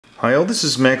Hi all, this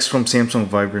is Max from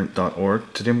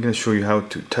SamsungVibrant.org. Today I'm going to show you how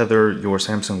to tether your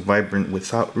Samsung Vibrant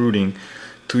without rooting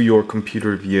to your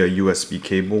computer via USB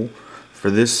cable.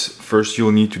 For this, first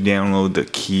you'll need to download the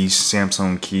Kies,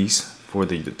 Samsung Kies for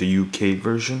the UK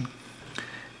version.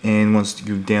 And once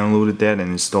you've downloaded that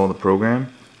and installed the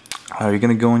program, you're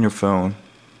going to go on your phone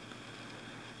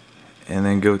and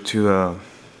then go to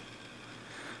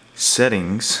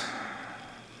Settings.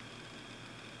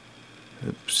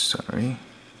 Oops, sorry.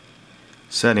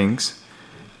 Settings,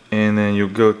 and then you'll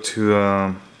go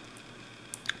to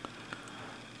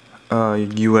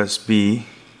USB.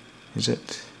 Is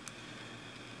it?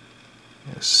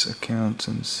 Yes, account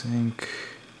and sync.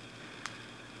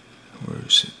 Where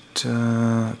is it?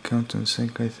 Account and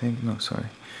sync, I think. No, sorry.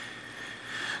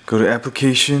 Go to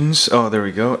applications. Oh, there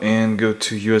we go. And go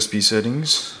to USB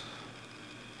settings.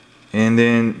 And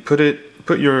then put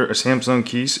your Samsung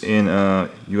Kies in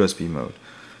USB mode.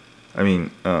 I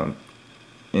mean,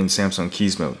 in Samsung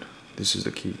Kies mode. This is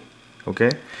the key.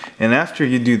 Okay? And after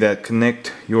you do that,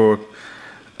 connect your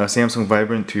Samsung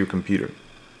Vibrant to your computer.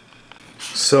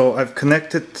 So I've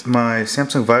connected my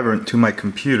Samsung Vibrant to my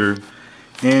computer,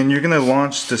 and you're gonna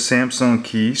launch the Samsung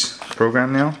Kies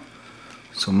program now.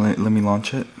 So let me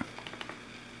launch it.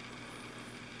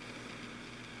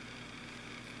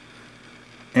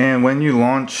 And when you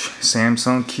launch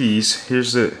Samsung Kies,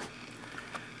 here's the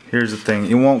thing.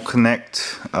 It won't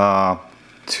connect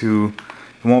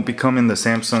it won't become in the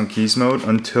Samsung Kies mode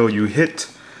until you hit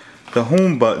the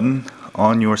home button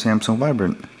on your Samsung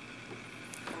Vibrant.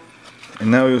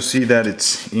 And now you'll see that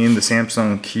it's in the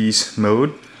Samsung Kies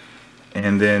mode,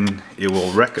 and then it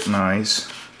will recognize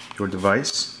your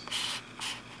device,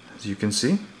 as you can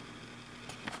see.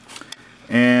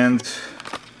 And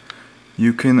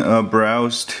you can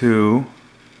browse to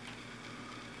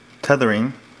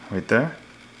tethering right there.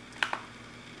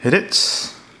 Hit it,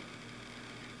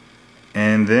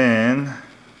 and then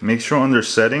make sure under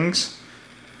settings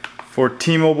for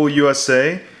T-Mobile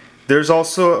USA, there's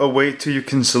also a way you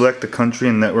can select the country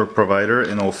and network provider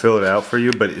and it'll fill it out for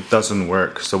you, but it doesn't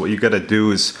work. So what you gotta do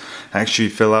is actually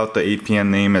fill out the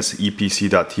APN name as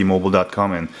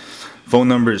epc.tmobile.com and phone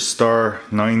number is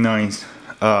 *99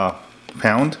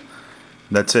 pound.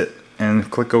 That's it, and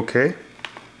click OK,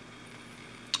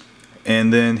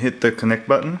 and then hit the connect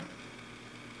button.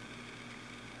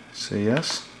 Say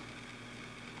yes,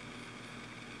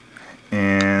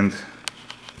 and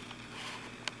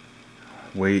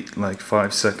wait like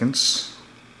 5 seconds,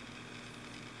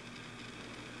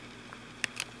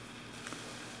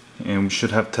 and we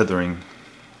should have tethering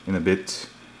in a bit.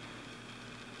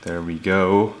 There we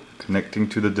go, connecting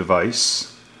to the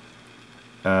device,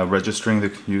 registering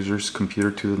the user's computer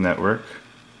to the network.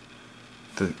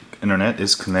 The internet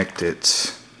is connected.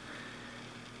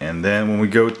 And then when we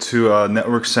go to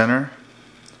Network Center,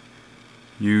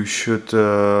 you should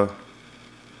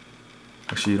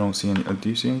actually, you don't see any. Do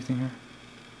you see anything here?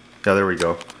 Yeah, there we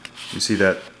go. You see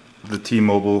that the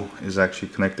T-Mobile is actually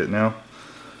connected now.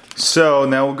 So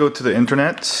now we'll go to the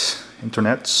internets,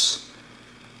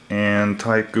 and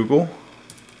type Google,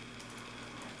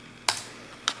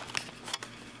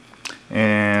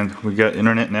 and we got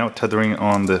internet now tethering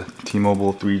on the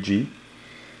T-Mobile 3G.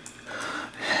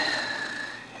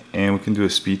 And we can do a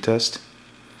speed test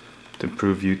to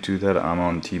prove you to that I'm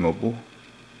on T-Mobile.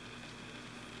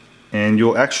 And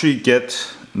you'll actually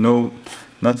get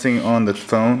nothing on the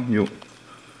phone. You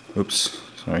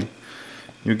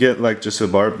get like just a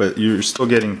bar, but you're still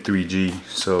getting 3G,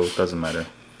 so it doesn't matter.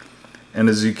 And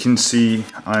as you can see,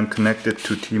 I'm connected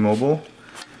to T-Mobile,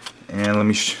 and let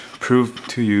me prove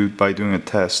to you by doing a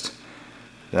test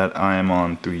that I am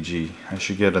on 3G. I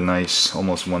should get a nice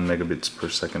almost 1 megabits per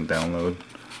second download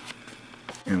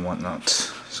and whatnot.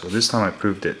 So this time I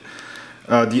proved it.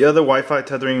 The other Wi-Fi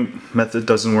tethering method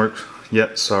doesn't work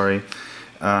yet, sorry.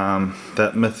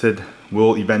 That method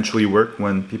will eventually work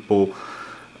when people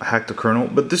hack the kernel,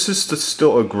 but this is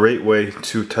still a great way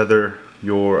to tether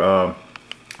your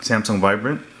Samsung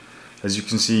Vibrant. As you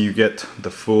can see, you get the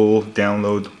full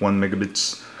download,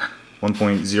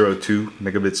 1.02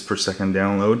 megabits per second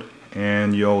download,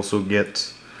 and you also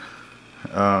get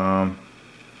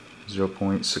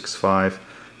 0.65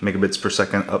 megabits per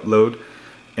second upload,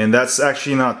 and that's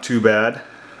actually not too bad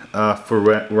for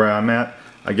where I'm at.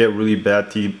 I get really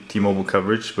bad T-Mobile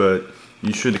coverage, but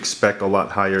you should expect a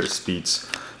lot higher speeds.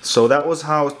 So that was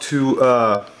how to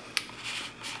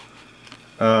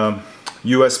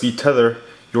USB tether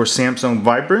your Samsung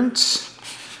Vibrant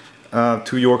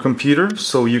to your computer,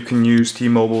 so you can use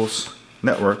T-Mobile's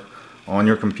network on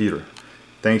your computer.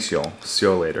 Thanks y'all, see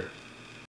y'all later.